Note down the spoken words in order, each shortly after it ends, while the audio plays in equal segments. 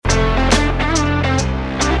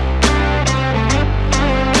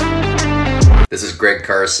This is Greg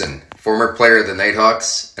Carson, former player of the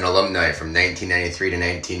Nitehawks and alumni from 1993 to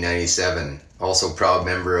 1997. Also proud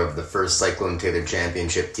member of the first Cyclone Taylor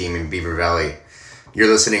Championship team in Beaver Valley. You're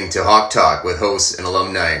listening to Hawk Talk with hosts and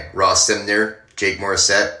alumni Ross Simner, Jake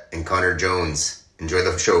Morissette, and Connor Jones. Enjoy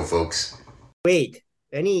the show, folks. Wait,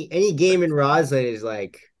 any game in Rossland is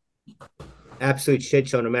like absolute shit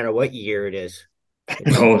show no matter what year it is.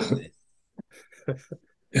 Oh,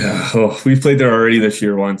 yeah. Oh, we played there already this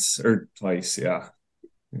year once or twice. Yeah.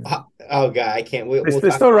 Oh God, I can't. They're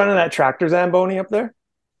still running that tractor Zamboni up there.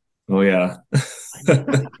 Oh yeah.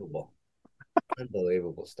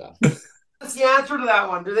 Unbelievable stuff. What's the answer to that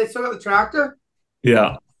one? Do they still got the tractor?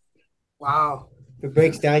 Yeah. Wow. If it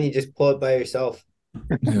breaks down, you just pull it by yourself.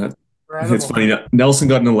 Yeah. It's funny. Nelson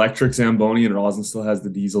got an electric Zamboni and Roslyn still has the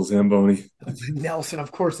diesel Zamboni. Nelson,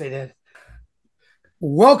 of course they did.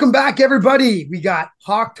 Welcome back, everybody. We got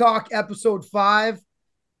Hawk Talk episode 5.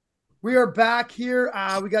 We are back here.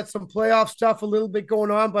 We got some playoff stuff a little bit going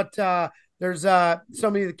on, but there's some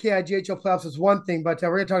of the KIJHL playoffs is one thing, but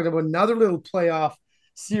we're going to talk about another little playoff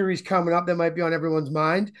series coming up that might be on everyone's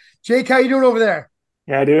mind. Jake, how you doing over there?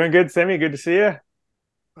 Yeah, doing good, Sammy. Good to see you.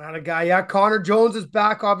 Not a guy. Yeah, Connor Jones is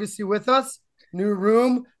back, obviously, with us. New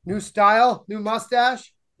room, new style, new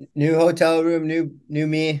mustache. New hotel room, new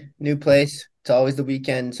me, new place. It's always the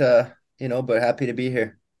weekend, but happy to be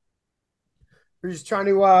here. We're just trying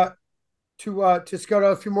to scout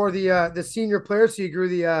out a few more of the senior players. So you grew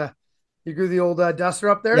the old duster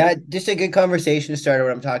up there. Yeah, just a good conversation starter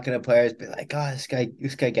when I'm talking to players. Be like, oh, this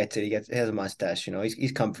guy gets it. He has a mustache.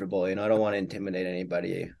 He's comfortable. I don't want to intimidate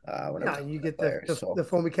anybody. You get the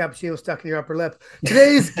foamy cappuccino stuck in your upper lip.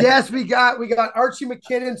 Today's guest, we got Archie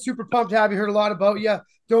McKinnon. Super pumped to have you. Heard a lot about you.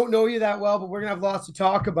 Don't know you that well, but we're gonna have lots to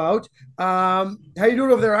talk about. How you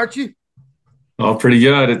doing over there, Archie? Oh, pretty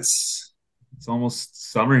good. It's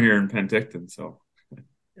almost summer here in Penticton, so.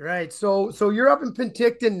 Right. So you're up in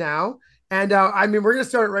Penticton now. And we're going to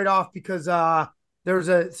start it right off because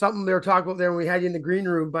there's something they were talking about there when we had you in the green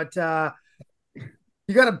room. But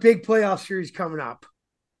you got a big playoff series coming up.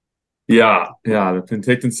 Yeah. The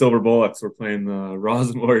Penticton Silver Bullets. We're playing the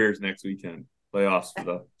Roslyn Warriors next weekend. Playoffs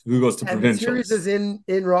for who goes to provincials. The series is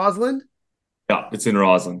in Rossland? Yeah, it's in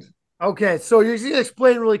Rossland. Okay, so you're going to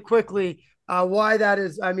explain really quickly why that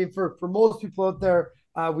is. I mean, for most people out there,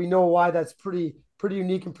 we know why that's pretty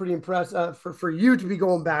unique and pretty impressive for you to be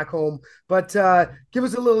going back home. But give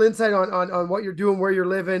us a little insight on what you're doing, where you're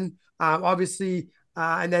living, obviously,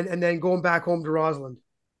 and then going back home to Rossland.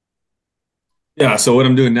 Yeah, so what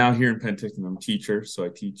I'm doing now here in Penticton, I'm a teacher, so I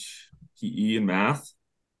teach PE and math.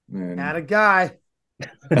 And not a guy.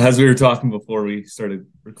 As we were talking before we started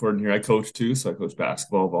recording here, I coach too, so I coach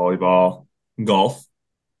basketball, volleyball, and golf.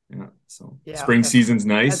 Yeah, so spring season's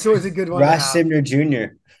nice. That's always a good one. Ross Simner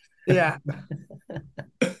Jr. Yeah.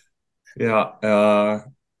 So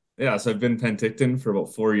I've been in Penticton for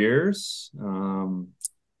about 4 years. When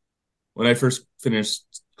I first finished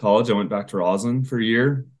college, I went back to Roslyn for a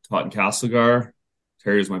year, taught in Castlegar.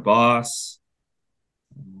 Terry was my boss.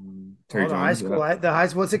 The high school.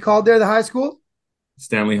 What's it called there? The high school?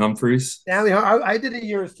 Stanley Humphreys. I did a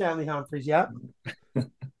year of Stanley Humphreys. Yeah.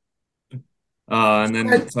 And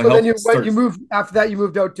then you moved after that. You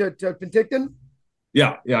moved out to Penticton.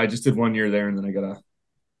 Yeah. I just did 1 year there, and then I got a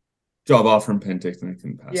job offer in Penticton. I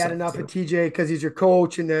couldn't pass. You had enough of TJ because he's your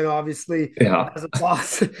coach, and then obviously, as a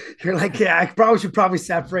boss, you're like, I should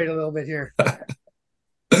separate a little bit here.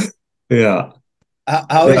 Yeah.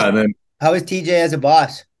 How is TJ as a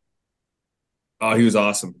boss? Oh, he was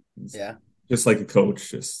awesome. Just like a coach,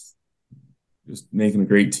 just making a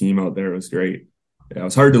great team out there. It was great. Yeah, it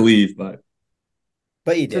was hard to leave, but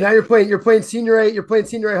you did. So now you're playing senior A. You're playing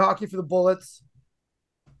senior A hockey for the Bullets.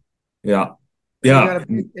 Yeah. And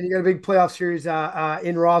you got a big playoff series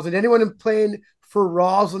in Roslyn. Anyone playing for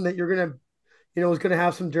Roslyn that you're gonna, is gonna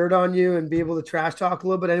have some dirt on you and be able to trash talk a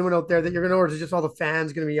little bit? Anyone out there that you're gonna, or is it just all the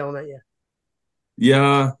fans gonna be yelling at you?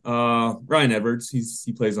 Yeah, Ryan Edwards,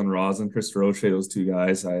 he plays on Roslyn. Chris Roche, those two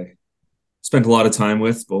guys I spent a lot of time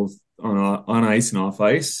with, both on ice and off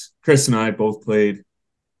ice. Chris and I both played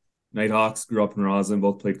Nitehawks, grew up in Roslyn,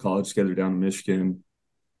 both played college together down in Michigan.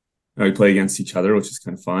 We play against each other, which is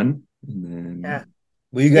kind of fun. And then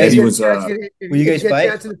will you guys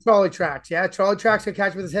fight? To the trolley tracks? Yeah, trolley tracks gonna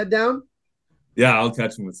catch him with his head down. Yeah, I'll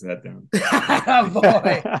catch him with his head down.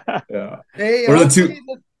 Boy. Yeah. Hey, we're the two.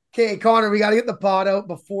 Okay, Connor, we got to get the pod out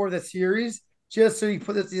before the series, just so you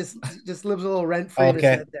put this. Just lives a little rent free in his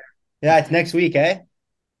head there. Yeah, it's next week, eh?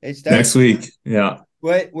 It's next week. Yeah.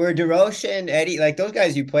 Were DeRoche and Eddie, like those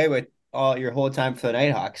guys you play with all your whole time for the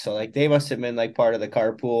Nitehawks? So like they must have been like part of the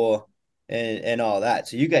carpool and all that.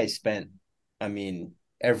 So you guys spent I mean,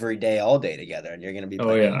 every day, all day together, and you're going to be Oh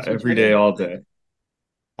playing yeah, against each every day, other. all day.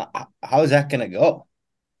 How is that going to go?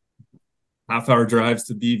 Half-hour drives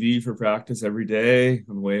to BV for practice every day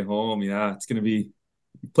on the way home. Yeah, it's going to be.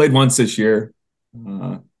 We played once this year.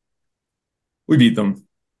 We beat them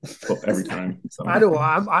every time. So I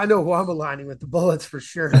know who I'm aligning with, the Bullets for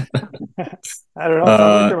sure. I don't know.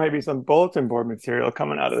 Sounds like there might be some bulletin board material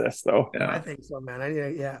coming out of this, though. I think so,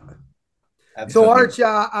 man. Yeah. Absolutely. So Arch,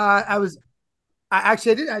 I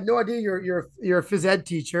had no idea you're a phys ed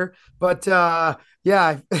teacher, but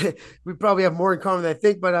yeah, we probably have more in common than I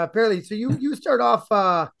think. But apparently, so you start off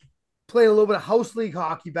playing a little bit of house league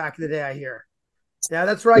hockey back in the day. I hear. Yeah,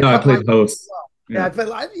 that's right. Yeah, I played host. Yeah,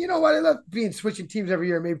 but you know what? I love switching teams every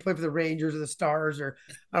year. Maybe play for the Rangers or the Stars, or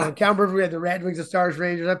I don't know. Canberra, we had the Red Wings, the Stars,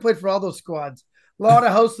 Rangers. I played for all those squads. A lot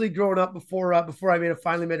of house league growing up before I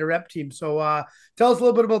finally made a rep team. So tell us a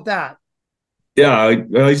little bit about that. Yeah, I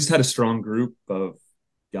just had a strong group of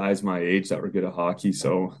guys my age that were good at hockey,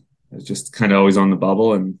 so I was just kind of always on the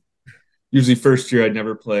bubble. And usually first year I'd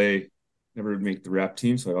never make the rep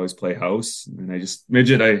team, so I always play house. And then I just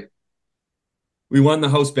midget. We won the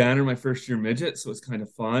house banner my first year midget, so it's kind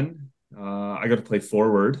of fun. I got to play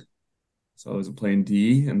forward, so I wasn't playing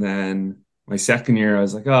D. And then my second year, I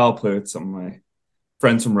was like, oh, I'll play with some of my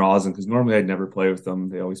friends from Roslyn, because normally I'd never play with them.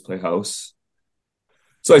 They always play house.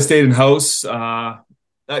 So I stayed in house.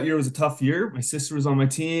 That year was a tough year. My sister was on my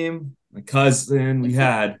team. My cousin, we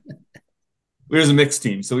was a mixed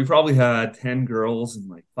team. So we probably had 10 girls and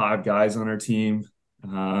like 5 guys on our team.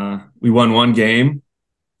 We won one game.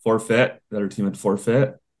 Forfeit. The other team had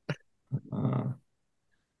forfeit.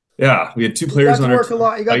 Yeah, we had 2 players on our team.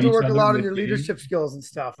 You got to work a lot on your leadership skills and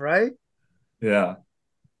stuff, right? Yeah.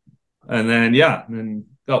 And then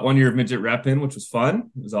got 1 year of midget rep in, which was fun.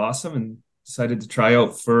 It was awesome, and decided to try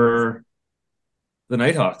out for the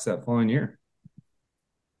Nitehawks that following year.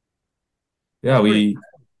 Yeah,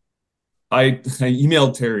 I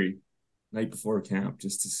emailed Terry night before camp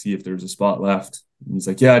just to see if there was a spot left. And he's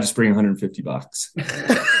like, yeah, just bring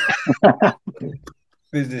 $150.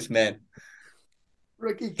 Businessman.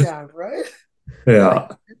 Rookie camp, right? Yeah.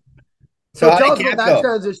 So tell us about that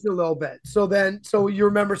transition a little bit. So you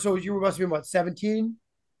remember, you must have been what, 17?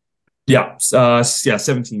 Yeah.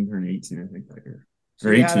 17 or 18, I think, that year.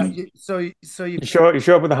 Or 18. You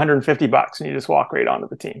show up with $150 and you just walk right onto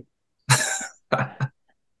the team.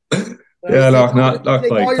 Yeah, not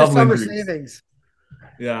quite. All your summer savings.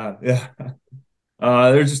 Yeah.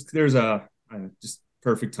 There's a just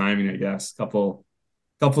perfect timing, I guess. Couple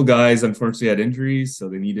guys unfortunately had injuries, so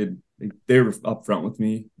they were up front with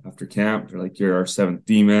me after camp. They're like, "You're our 7th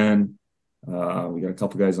D man. We got a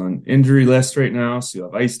couple guys on injury list right now, so you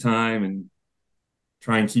have ice time and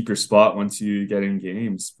try and keep your spot once you get in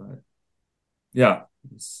games." But yeah,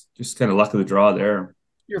 it's just kind of luck of the draw there.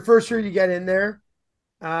 Your first year you get in there,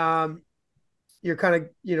 you're kind of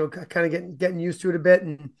getting used to it a bit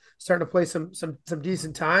and starting to play some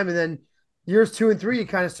decent time, and then years 2 and 3 you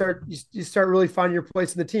kind of start really finding your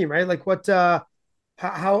place in the team, right? Like what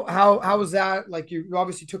how was that? Like you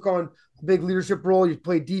obviously took on a big leadership role, you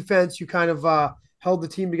played defense, you kind of held the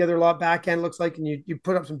team together a lot back end, looks like, and you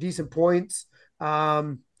put up some decent points.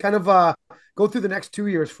 Go through the next 2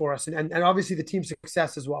 years for us and obviously the team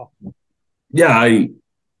success as well. Yeah,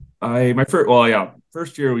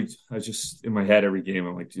 first year I was just in my head every game.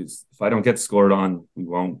 I'm like, geez, if I don't get scored on, we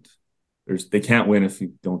won't. They can't win if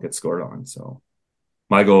you don't get scored on. So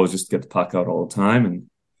my goal was just to get the puck out all the time. And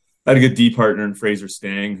I had a good D partner in Fraser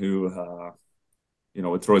Stang who,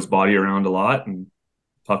 would throw his body around a lot and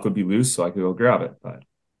puck would be loose, so I could go grab it. But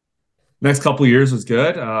next couple of years was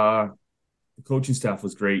good. The coaching staff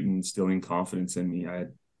was great in instilling confidence in me. I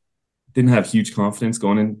didn't have huge confidence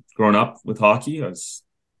growing up with hockey. I was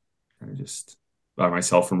kind of just by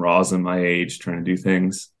myself from Roslyn, my age, trying to do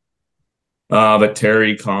things. But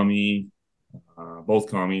Terry, Kami,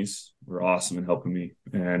 both commies were awesome in helping me.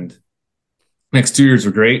 And next 2 years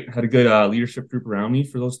were great. Had a good leadership group around me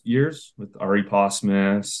for those years with Ari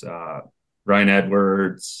Posmus, Ryan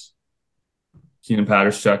Edwards, Keenan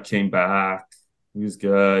Patterschuk came back. He was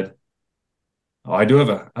good. Oh, I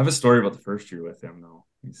have a story about the first year with him though.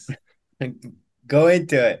 Go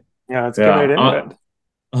into it. Yeah, let's get right into it.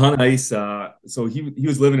 On ice, so he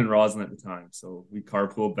was living in Roslyn at the time, so we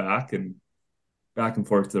carpooled back and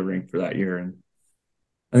forth to the rink for that year. And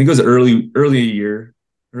I think it was early in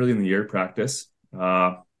the year practice.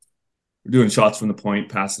 We're doing shots from the point,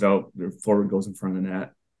 pass it out, the forward goes in front of the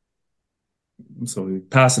net. So we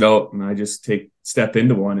pass it out, and I just step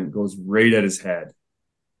into one, and it goes right at his head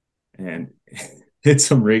and hits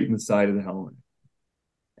him right in the side of the helmet.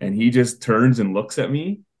 And he just turns and looks at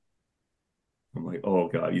me. I'm like, oh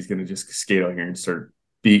God, he's gonna just skate out here and start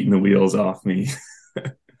beating the wheels off me.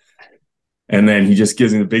 And then he just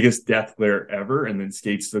gives me the biggest death glare ever, and then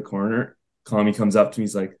skates to the corner. Kami comes up to me,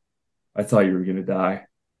 he's like, I thought you were gonna die.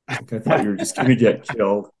 Like, I thought you were just gonna get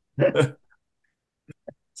killed.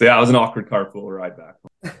 So yeah, it was an awkward carpool ride back.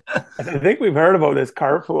 I think we've heard about this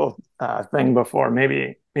carpool thing before.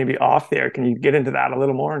 Maybe off there. Can you get into that a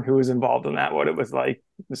little more and who was involved in that? What it was like,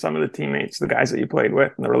 some of the teammates, the guys that you played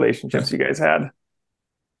with, and the relationships you guys had.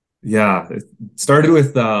 Yeah, it started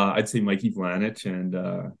with I'd say Mikey Vlanich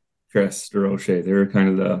and Chris DeRoche. They were kind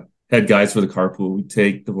of the head guys for the carpool. We'd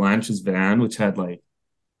take the Vlanch's van, which had like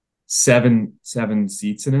seven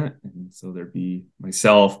seats in it, and so there'd be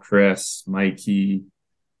myself, Chris, Mikey,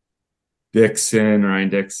 Ryan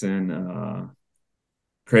Dixon,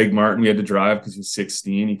 Craig Martin. We had to drive because he was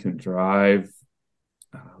 16. He couldn't drive.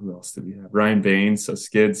 Who else did we have? Ryan Baines, so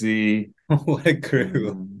Skidsy. What a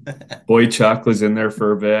crew. Boy Chuck was in there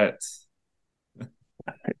for a bit.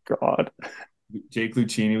 God. Jake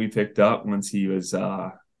Lucchini we picked up once he was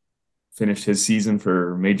finished his season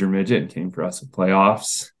for Major Midget and came for us with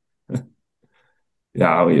playoffs.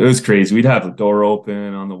 Yeah, it was crazy. We'd have the door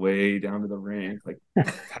open on the way down to the rink, like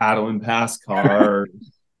paddling past cars.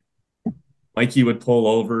 Mikey would pull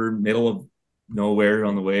over middle of nowhere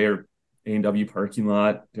on the way, or A&W parking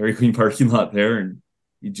lot, Dairy Queen parking lot there, and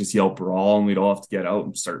he'd just yell brawl, and we'd all have to get out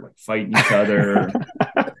and start like fighting each other.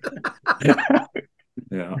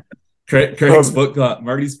 Yeah.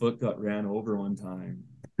 Marty's foot got ran over one time.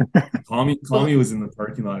 Kami was in the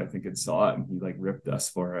parking lot, I think, and saw it, and he like ripped us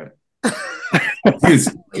for it. He's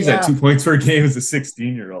at 2 points per game as a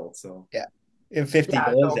 16-year-old. So yeah, in 50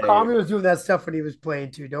 yeah, goals. No, Kami was doing that stuff when he was playing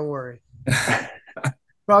too. Don't worry.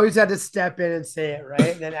 Probably just had to step in and say it,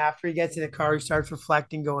 right? And then after he gets in the car, he starts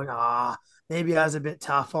reflecting, going, maybe I was a bit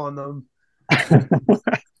tough on them.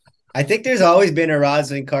 I think there's always been a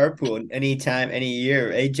Rossland Carpool anytime, any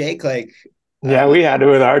year. Hey, Jake, like... Yeah, we had it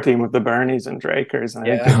with our team with the Bernies and Drakers, and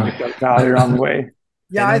I think Valley on the way.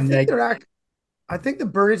 Yeah, I think the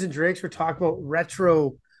Bernies and Drakes were talking about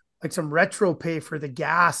some retro pay for the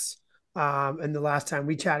gas. And the last time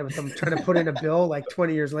we chatted with them, trying to put in a bill like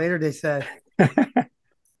 20 years later, they said.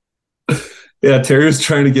 Yeah, Terry was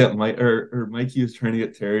trying to get Mikey was trying to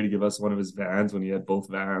get Terry to give us one of his vans when he had both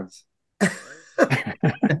vans.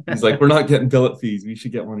 He's like, we're not getting billet fees. We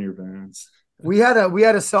should get one of your vans. We had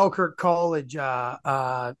a Selkirk College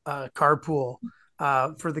carpool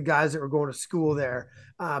for the guys that were going to school there.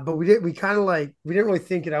 But we didn't really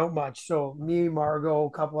think it out much. So me, Margot,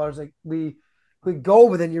 a couple others, like we go,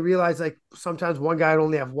 but then you realize like sometimes one guy would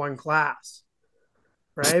only have one class.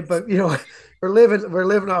 Right. But we're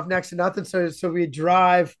living off next to nothing. So we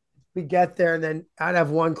drive, we get there, and then I'd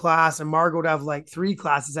have one class and Margot would have like 3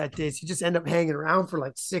 classes that day. So you just end up hanging around for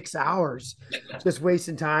like 6 hours, just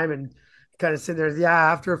wasting time and kind of sitting there.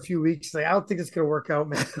 Yeah. After a few weeks, like, I don't think it's going to work out,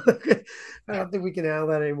 man. I don't think we can handle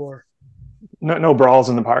that anymore. No brawls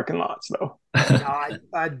in the parking lots though. No,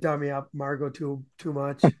 I'd dummy up Margot too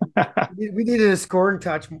much. We needed a scoring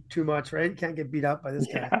touch too much, right? You can't get beat up by this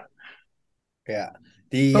guy. Yeah.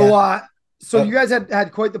 So you guys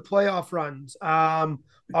had quite the playoff runs.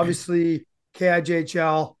 Obviously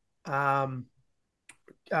KIJHL,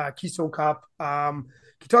 Keystone Cup. Can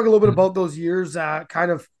you talk a little bit about those years?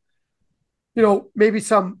 Kind of, maybe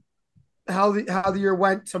some how the year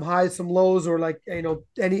went, some highs, some lows, or like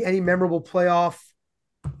any memorable playoff,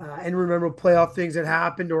 any memorable playoff things that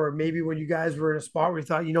happened, or maybe when you guys were in a spot where you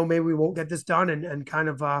thought maybe we won't get this done, and kind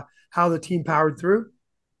of how the team powered through.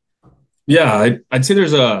 Yeah, I'd say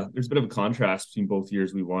there's a bit of a contrast between both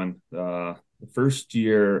years we won. The first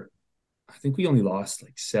year, I think we only lost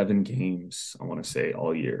like 7 games, I want to say,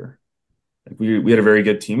 all year. Like we had a very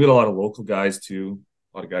good team. We had a lot of local guys too,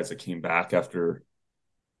 a lot of guys that came back after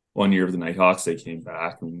one year of the Nitehawks. They came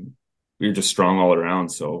back, and we were just strong all around.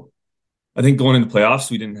 So I think going into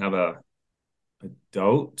playoffs, we didn't have a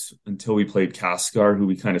doubt until we played Cascar, who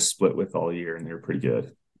we kind of split with all year, and they were pretty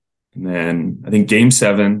good. And then I think Game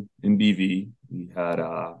 7 in BV, we had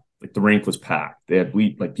like the rink was packed. They had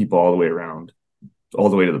people all the way around, all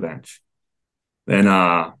the way to the bench. Then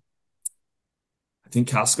I think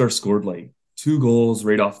Cascar scored like 2 goals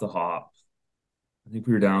right off the hop. I think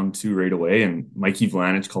we were down 2 right away, and Mikey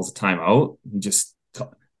Vlanich calls a timeout.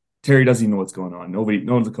 Terry doesn't even know what's going on.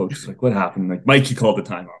 None of the coaches like, what happened? Like, Mikey called the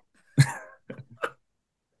timeout.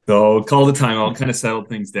 So called the timeout, kind of settled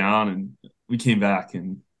things down, and we came back,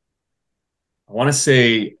 and I want to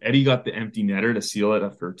say Eddie got the empty netter to seal it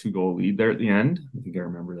after a 2-goal lead there at the end. I think I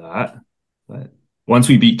remember that. But once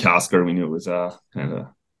we beat Cascar, we knew it was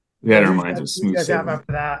we had our minds with smooth sailing.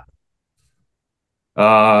 After that,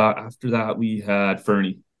 After that, we had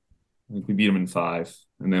Fernie. I think we beat them in 5,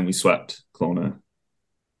 and then we swept Kelowna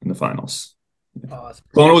in the finals. Awesome.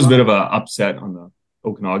 Kelowna was a bit of an upset on the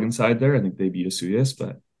Okanagan side there. I think they beat Asuyas,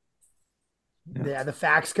 but yeah, the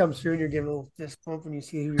facts come through and you're giving a little fist pump when you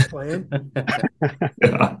see who you're playing.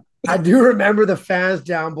 yeah. I do remember the fans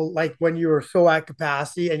down, but like when you were so at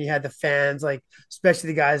capacity and you had the fans, like especially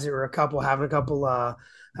the guys that were having a couple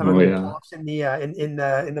pops in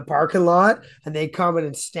the parking lot, and they come in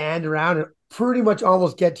and stand around and pretty much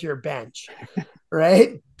almost get to your bench,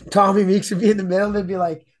 right? Tommy Meeks would be in the middle. They'd be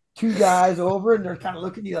like 2 guys over, and they're kind of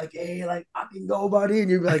looking at you like, "Hey, like fucking go, buddy,"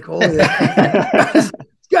 and you'd be like, "Holy, these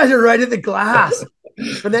guys are right at the glass."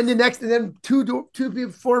 And then two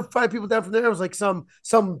people, 4 or 5 people down from there, it was like some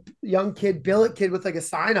young kid, billet kid with like a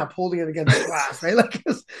sign up holding it against the glass, right? Like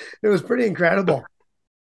it was pretty incredible.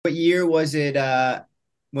 What year was it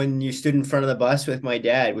when you stood in front of the bus with my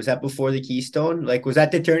dad? Was that before the Keystone? Like, was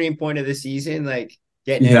that the turning point of the season? Like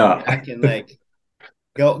getting it back and like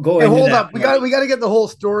go. Hey, hold up, we got to get the whole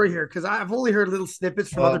story here because I've only heard little snippets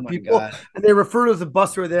from other people, and they refer to it as a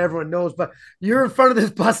bus tour that everyone knows. But you're in front of this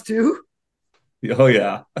bus too. Oh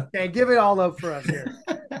yeah. Okay, give it all up for us here.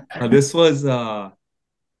 This was I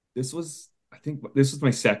think this was my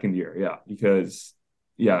second year, yeah, because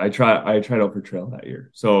I tried out for trail that year.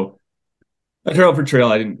 So I tried out for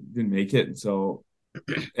trail, I didn't make it, and so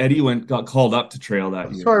Eddie got called up to trail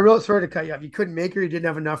that year. Sorry to cut you off. You couldn't make it, or you didn't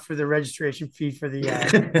have enough for the registration fee for the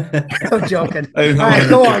I'm joking. All right,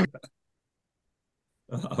 go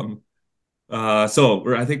on.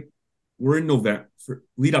 So I think we're in November.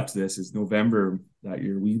 Lead up to this is November that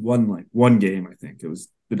year. We won like 1 game. I think it was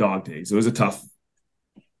the dog days. It was a tough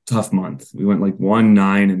month. We went like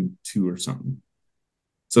 1-9-2 or something.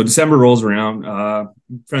 So December rolls around.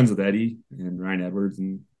 Friends with Eddie and Ryan Edwards,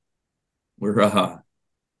 and we're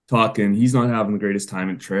talking. He's not having the greatest time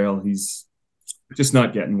in trail. He's just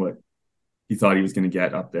not getting what he thought he was going to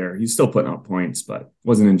get up there. He's still putting out points, but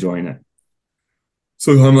wasn't enjoying it.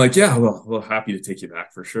 So I'm like, yeah, well, happy to take you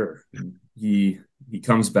back for sure. And he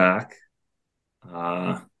comes back.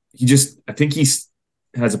 I think he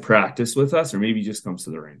has a practice with us, or maybe he just comes to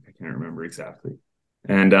the rink. I can't remember exactly.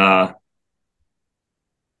 And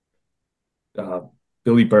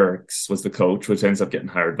Billy Burks was the coach, which ends up getting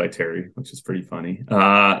hired by Terry, which is pretty funny.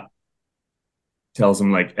 Tells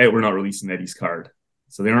him like, hey, we're not releasing Eddie's card.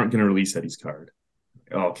 So they aren't going to release Eddie's card.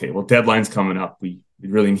 Okay, well, deadline's coming up. We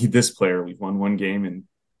really need this player. We've won 1 game in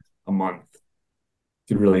a month.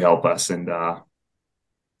 Could really help us. And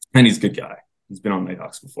he's a good guy. He's been on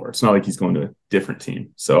Nitehawks before. It's not like he's going to a different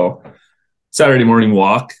team. So Saturday morning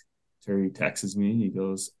walk, Terry texts me. He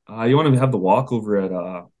goes, you want to have the walk over at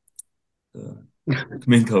the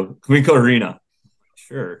Kaminko Arena?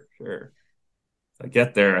 Sure. I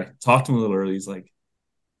get there. I talked to him a little early. He's like,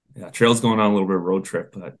 yeah, trail's going on a little bit of a road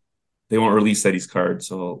trip, but they won't release Eddie's card,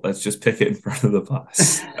 so let's just pick it in front of the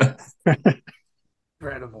bus.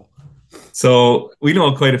 Incredible. So we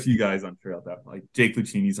know quite a few guys on trail. That like Jake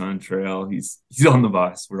Lucchini's on trail. He's on the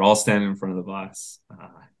bus. We're all standing in front of the bus.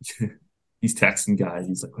 He's texting guys.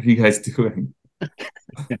 He's like, "What are you guys doing?"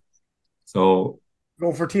 So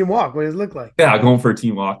going for a team walk. What does it look like? Yeah, going for a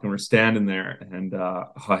team walk, and we're standing there, and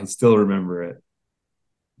I still remember it.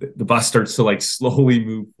 The bus starts to like slowly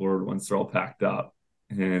move forward once they're all packed up.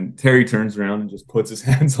 And Terry turns around and just puts his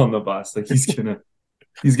hands on the bus like he's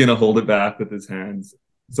gonna hold it back with his hands.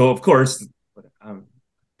 So of course, I'm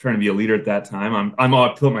trying to be a leader at that time. I'm all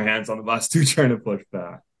putting my hands on the bus too, trying to push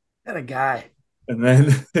back. That a guy. And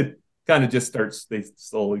then it kind of just starts. They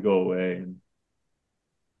slowly go away, and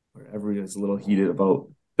everybody's a little heated about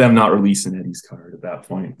them not releasing Eddie's card at that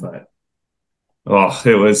point. But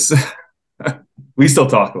it was. We still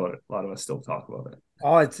talk about it. A lot of us still talk about it.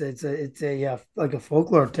 Oh, it's a like a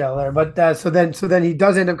folklore tale there. But so then he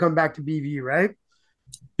does end up coming back to BV, right?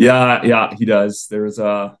 Yeah, he does.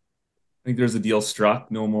 I think there's a deal struck.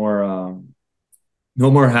 No more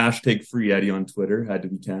hashtag free Eddie on Twitter. Had to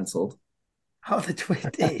be canceled. Oh, the Twitter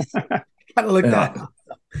days. Gotta look that up.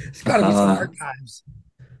 It's gotta be some archives.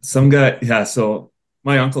 Some guy, yeah. So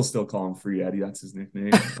my uncle still call him Free Eddie. That's his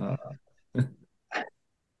nickname.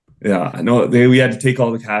 Yeah, I know. We had to take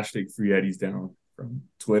all the hashtag Free Eddies down from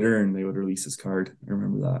Twitter, and they would release his card. I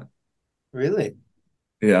remember that. Really?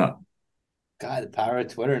 Yeah. God, the power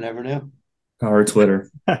of Twitter. Never knew. Power of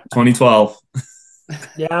Twitter. 2012.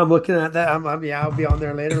 Yeah, I'm looking at that. I'll be on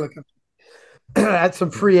there later looking at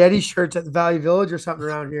some Free Eddie shirts at the Valley Village or something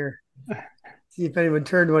around here. See if anyone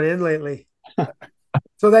turned one in lately.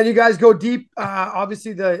 So then you guys go deep.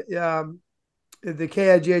 Obviously, the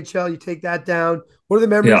KIJHL, you take that down. What are the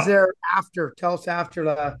memories there after? Tell us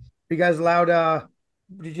after. You guys allowed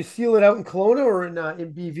Did you seal it out in Kelowna or in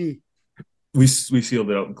BV? We sealed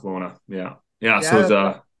it out in Kelowna. Yeah. So it was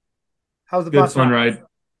a how's the good bus fun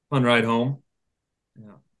ride home.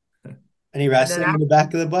 Yeah. Any wrestling in the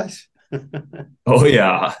back of the bus? Oh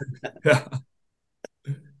yeah.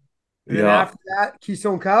 And then after that,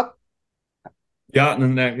 Keystone Cup. Yeah,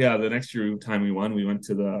 and then the next year time we won, we went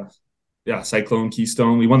to the Cyclone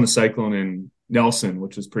Keystone. We won the Cyclone in Nelson,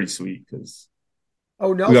 which was pretty sweet because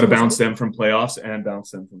we got to bounce them from playoffs and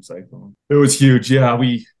bounce them from Cyclone. It was huge. Yeah,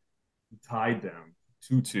 we tied them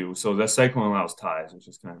 2-2. So the Cyclone allows ties, which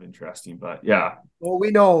is kind of interesting. But yeah. Well,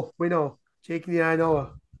 we know. Jake and I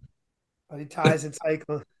know the ties in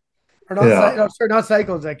Cyclone. Or not, not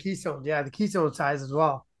Cyclones, like Keystones. Yeah, the Keystone ties as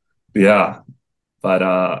well. Yeah.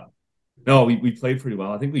 But no, we played pretty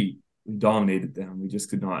well. I think we dominated them. We just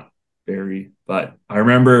could not bury. But I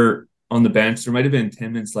remember on the bench, there might have been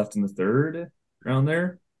 10 minutes left in the third around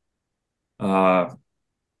there.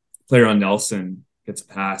 Player on Nelson gets a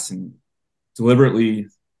pass and deliberately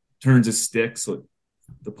turns his stick so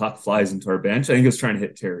the puck flies into our bench. I think he was trying to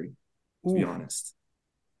hit Terry, to be honest.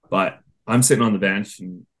 But I'm sitting on the bench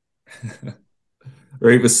and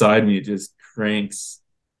right beside me, it just cranks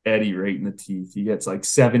Eddie right in the teeth. He gets like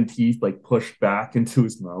 7 teeth like pushed back into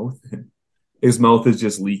his mouth, and his mouth is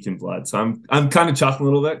just leaking blood. So I'm kind of chuckling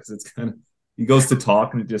a little bit because it's kind of, he goes to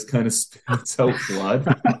talk and it just kind of spits out blood.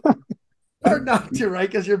 Hard not to, right?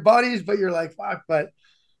 Because your buddies, but you're like, fuck, but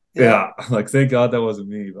yeah, like thank God that wasn't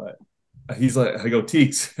me. But he's like, I go,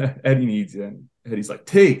 Teeks, Eddie needs you. And Eddie's like,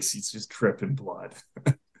 Teeks, he's just dripping blood.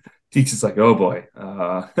 Teeks is like, oh boy,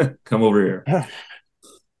 come over here.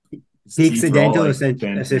 Teeks, the dental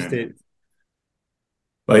assistant.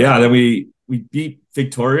 But yeah, then we beat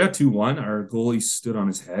Victoria 2-1. Our goalie stood on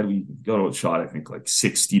his head. We got outshot, I think, like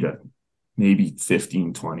 60 to maybe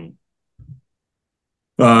 15, 20.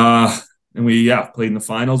 And we played in the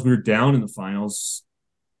finals. We were down in the finals,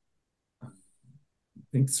 I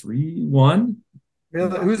think 3-1.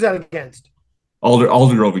 Really? Who's that against?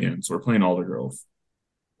 Aldergrove again. So we're playing Aldergrove.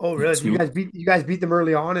 Oh, really? So you guys beat them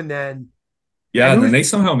early on, and then and then they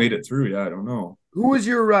somehow made it through. Yeah, I don't know. Who was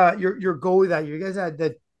your goalie that year? You guys had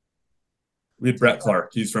that. We had Brett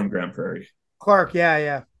Clark. He's from Grand Prairie. Clark,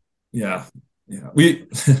 yeah. We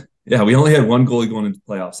we only had one goalie going into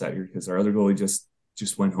playoffs that year because our other goalie just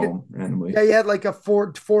went home randomly. Yeah, you had like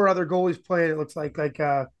four other goalies playing. It looks like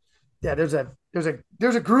there's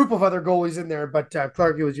a group of other goalies in there, but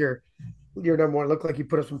Clark, it was your number one. It looked like he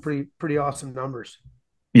put up some pretty awesome numbers.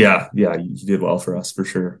 Yeah, he did well for us for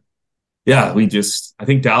sure. Yeah, I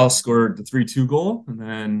think Dallas scored the 3-2 goal, and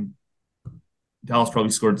then Dallas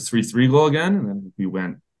probably scored the 3-3 goal again, and then we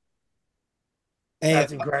went. Hey,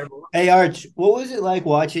 that's incredible. Hey, Arch, what was it like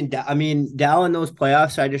watching Dal in those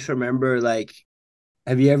playoffs? I just remember, like,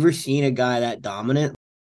 have you ever seen a guy that dominant?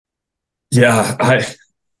 Yeah,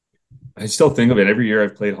 I still think of it every year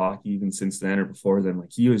I've played hockey, even since then or before then.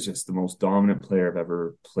 Like, he was just the most dominant player I've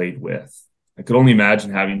ever played with. I could only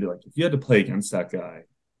imagine having to, like, if you had to play against that guy,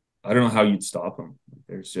 I don't know how you'd stop him.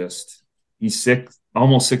 He's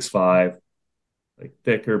almost 6'5", like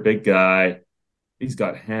thicker, big guy. He's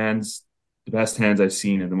got hands, the best hands I've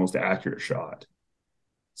seen, and the most accurate shot.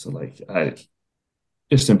 So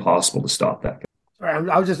just impossible to stop that guy. Sorry,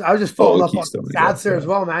 I was just following up on stats there as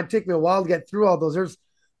well, man. It took me a while to get through all those. There's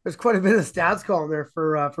quite a bit of stats calling there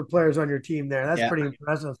for players on your team there. That's pretty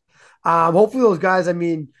impressive. Hopefully those guys,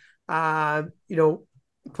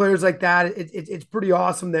 players like that, it's pretty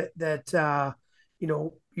awesome that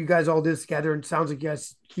you guys all did this together, and it sounds like you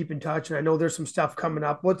guys keep in touch. And I know there's some stuff coming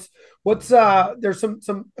up. There's a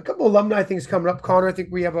couple alumni things coming up. Connor, I think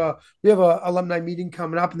we have a alumni meeting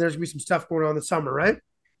coming up, and there's gonna be some stuff going on in the summer, right?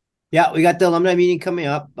 Yeah, we got the alumni meeting coming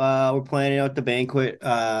up. We're planning out the banquet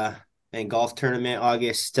and golf tournament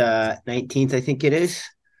August 19th, I think it is.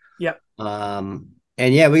 Yep. And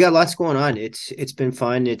yeah, we got lots going on. It's been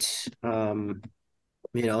fun. It's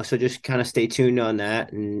so just kind of stay tuned on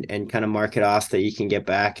that and kind of mark it off that you can get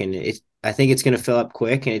back. And I think it's going to fill up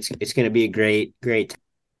quick, and it's going to be a great.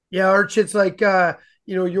 Yeah, Arch, it's like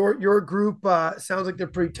your group sounds like they're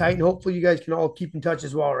pretty tight, and hopefully you guys can all keep in touch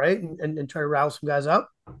as well, right? And try to rile some guys up.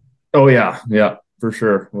 Oh yeah, for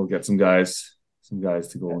sure. We'll get some guys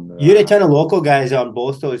to go in there. You had a ton of local guys on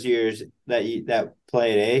both those years that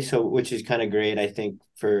played, so which is kind of great, I think,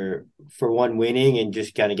 for one, winning, and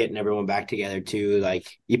just kind of getting everyone back together too. Like,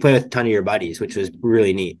 you play with a ton of your buddies, which was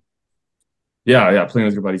really neat. Yeah, playing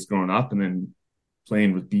with your buddies growing up, and then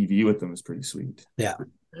playing with BV with them is pretty sweet. Yeah.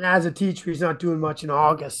 And as a teacher, he's not doing much in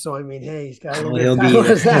August, so hey, he's got a little bit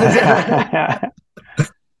of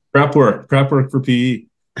prep work for PE.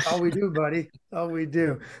 Oh, we do, buddy. Oh, we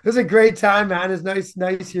do. It was a great time, man. It's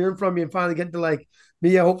nice hearing from you and finally getting to like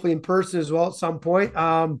meet you, hopefully in person as well at some point.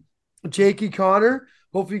 Jakey, Connor,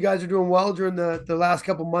 hopefully you guys are doing well during the last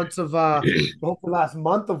couple months of hopefully last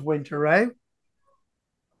month of winter, right?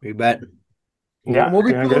 You bet. Yeah, And we'll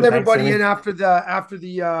be doing filling good. Thanks, everybody Timmy. in after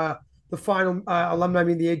the final alumni, I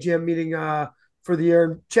mean the AGM meeting for the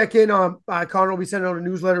year. Check in on Connor will be sending out a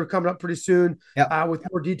newsletter coming up pretty soon Yep. with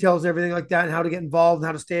more details and everything like that and how to get involved and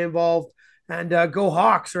how to stay involved. And go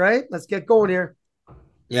Hawks, right? Let's get going here.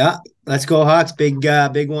 Yeah, let's go Hawks. Big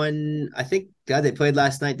one. I think God, they played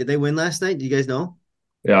last night. Did they win last night? Do you guys know?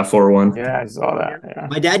 Yeah, 4-1. Yeah, I saw that. Yeah.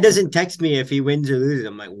 My dad doesn't text me if he wins or loses.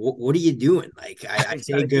 I'm like, what are you doing? Like, I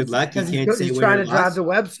say good luck. You Because can't say he's win trying or to drive loss. the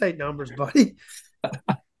website numbers, buddy.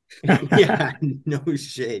 Yeah, no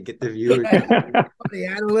shit. Get the viewers. The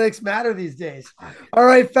analytics matter these days. All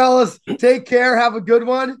right, fellas, take care. Have a good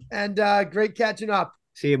one, and great catching up.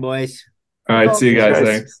 See you, boys. All right, see you guys. Guys.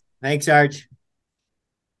 Thanks. Thanks, Arch.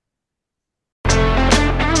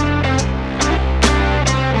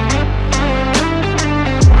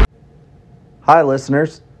 Hi,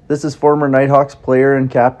 listeners. This is former Nitehawks player and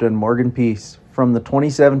captain Morgan Peace from the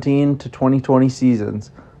 2017 to 2020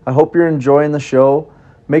 seasons. I hope you're enjoying the show.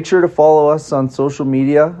 Make sure to follow us on social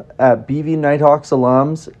media at BV Nitehawks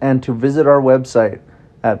Alums and to visit our website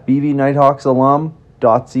at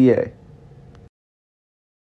bvnighthawksalum.ca.